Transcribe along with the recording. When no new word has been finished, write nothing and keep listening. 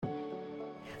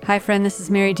Hi, friend. This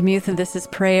is Mary DeMuth, and this is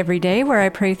Pray Every Day, where I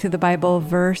pray through the Bible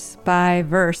verse by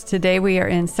verse. Today we are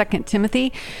in 2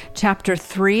 Timothy chapter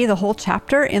 3, the whole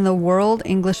chapter in the World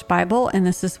English Bible, and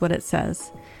this is what it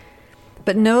says.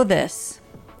 But know this,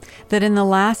 that in the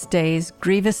last days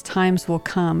grievous times will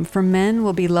come, for men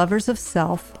will be lovers of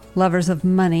self, lovers of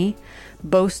money,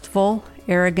 boastful,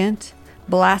 arrogant,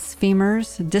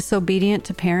 blasphemers, disobedient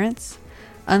to parents,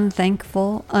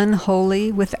 unthankful,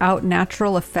 unholy, without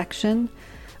natural affection,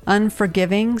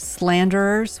 unforgiving,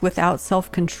 slanderers, without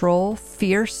self-control,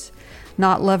 fierce,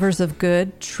 not lovers of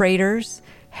good, traitors,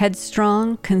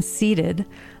 headstrong, conceited,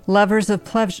 lovers of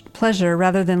pleasure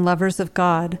rather than lovers of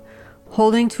God,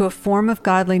 holding to a form of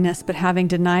godliness but having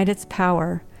denied its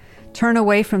power. Turn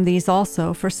away from these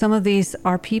also, for some of these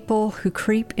are people who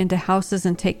creep into houses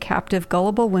and take captive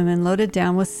gullible women loaded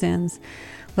down with sins,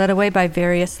 led away by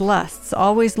various lusts,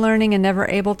 always learning and never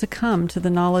able to come to the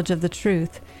knowledge of the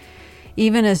truth.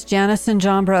 Even as Jannes and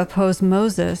Jambres opposed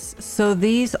Moses, so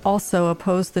these also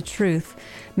oppose the truth,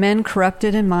 men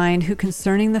corrupted in mind who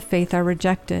concerning the faith are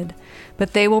rejected.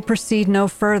 But they will proceed no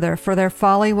further, for their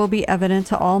folly will be evident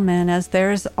to all men, as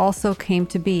theirs also came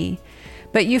to be.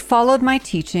 But you followed my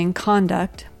teaching,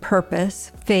 conduct,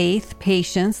 purpose, faith,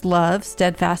 patience, love,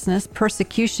 steadfastness,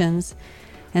 persecutions,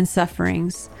 and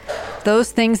sufferings.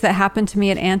 Those things that happened to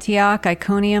me at Antioch,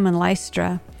 Iconium, and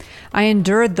Lystra. I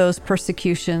endured those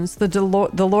persecutions. The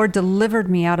Lord delivered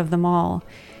me out of them all.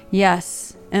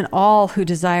 Yes, and all who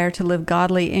desire to live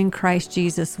godly in Christ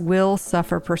Jesus will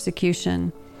suffer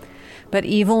persecution. But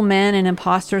evil men and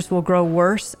impostors will grow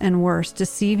worse and worse,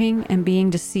 deceiving and being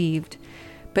deceived.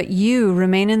 But you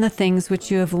remain in the things which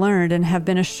you have learned and have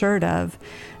been assured of,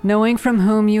 knowing from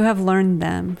whom you have learned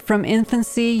them. From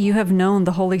infancy you have known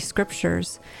the Holy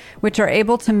Scriptures, which are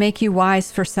able to make you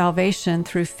wise for salvation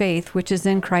through faith which is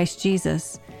in Christ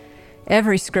Jesus.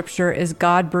 Every Scripture is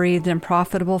God-breathed and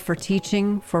profitable for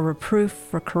teaching, for reproof,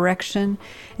 for correction,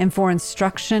 and for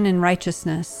instruction in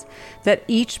righteousness, that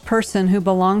each person who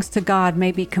belongs to God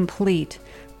may be complete,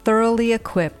 thoroughly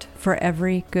equipped for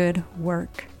every good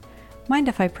work. Mind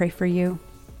if I pray for you?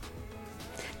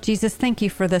 Jesus, thank you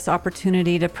for this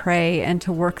opportunity to pray and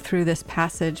to work through this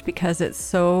passage because it's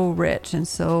so rich and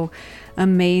so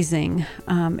amazing.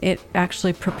 It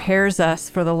actually prepares us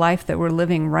for the life that we're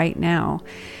living right now.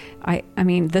 I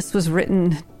mean, this was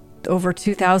written over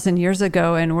 2,000 years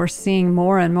ago, and we're seeing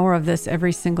more and more of this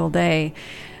every single day.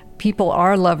 People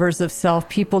are lovers of self.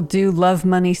 People do love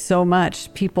money so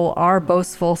much. People are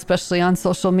boastful, especially on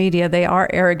social media. They are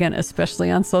arrogant,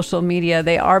 especially on social media.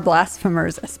 They are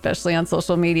blasphemers, especially on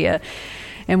social media.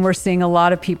 And we're seeing a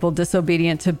lot of people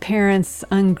disobedient to parents,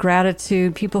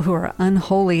 ingratitude, people who are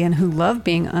unholy and who love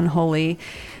being unholy.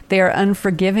 They are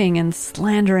unforgiving and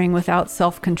slandering without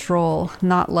self-control,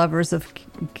 not lovers of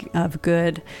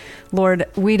good. Lord,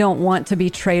 we don't want to be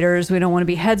traitors. We don't want to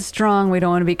be headstrong. We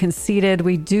don't want to be conceited.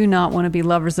 We do not want to be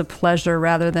lovers of pleasure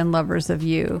rather than lovers of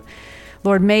you.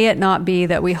 Lord, may it not be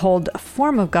that we hold a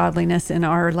form of godliness in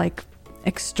our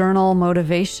external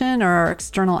motivation or our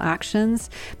external actions,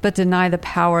 but deny the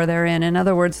power therein. In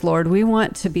other words, Lord, we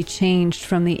want to be changed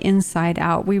from the inside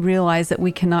out. We realize that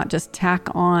we cannot just tack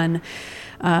on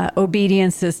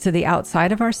obediences to the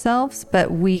outside of ourselves, but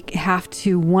we have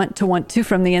to want to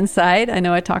from the inside. I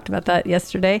know I talked about that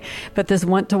yesterday, but this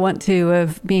want to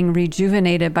of being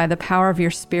rejuvenated by the power of your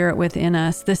Spirit within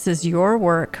us. This is your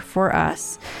work for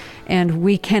us. And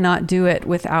we cannot do it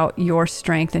without your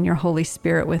strength and your Holy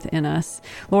Spirit within us.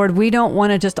 Lord, we don't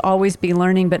want to just always be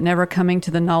learning but never coming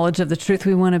to the knowledge of the truth.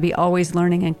 We want to be always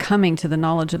learning and coming to the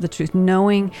knowledge of the truth.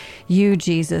 Knowing you,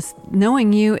 Jesus,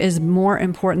 knowing you is more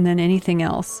important than anything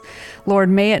else. Lord,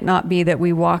 may it not be that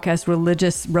we walk as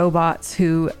religious robots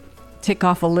who tick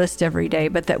off a list every day,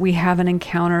 but that we have an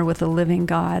encounter with the living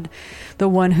God, the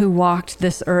one who walked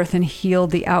this earth and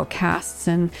healed the outcasts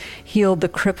and healed the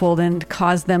crippled and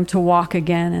caused them to walk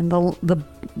again, and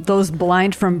those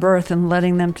blind from birth and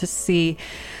letting them to see.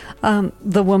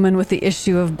 The woman with the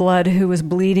issue of blood who was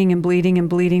bleeding and bleeding and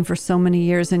bleeding for so many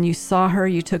years, and you saw her,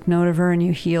 you took note of her, and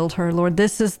you healed her. Lord,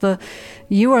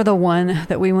 you are the one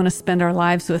that we want to spend our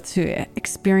lives with, to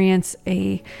experience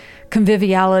a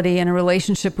conviviality and a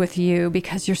relationship with you,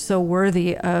 because you're so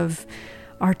worthy of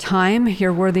our time.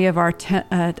 You're worthy of our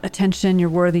attention. You're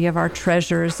worthy of our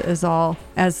treasures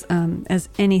as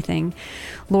anything.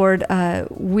 Lord,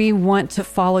 we want to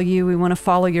follow you. We want to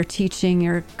follow your teaching,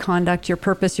 your conduct, your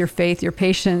purpose, your faith, your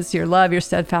patience, your love, your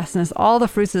steadfastness, all the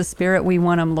fruits of the Spirit. We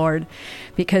want them, Lord,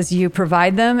 because you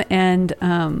provide them.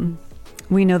 And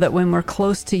we know that when we're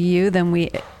close to you, then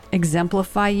we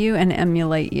exemplify you and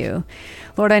emulate you.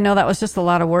 Lord, I know that was just a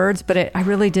lot of words, but I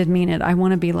really did mean it. I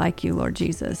want to be like you, Lord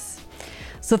Jesus.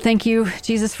 So thank you,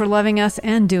 Jesus, for loving us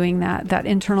and doing that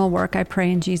internal work. I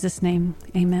pray in Jesus' name.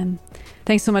 Amen.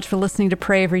 Thanks so much for listening to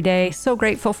Pray Every Day. So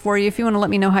grateful for you. If you want to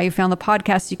let me know how you found the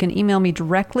podcast, you can email me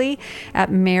directly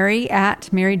at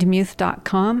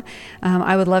mary@marydemuth.com.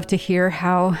 I would love to hear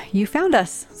how you found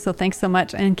us. So thanks so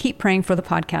much. And keep praying for the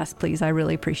podcast, please. I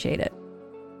really appreciate it.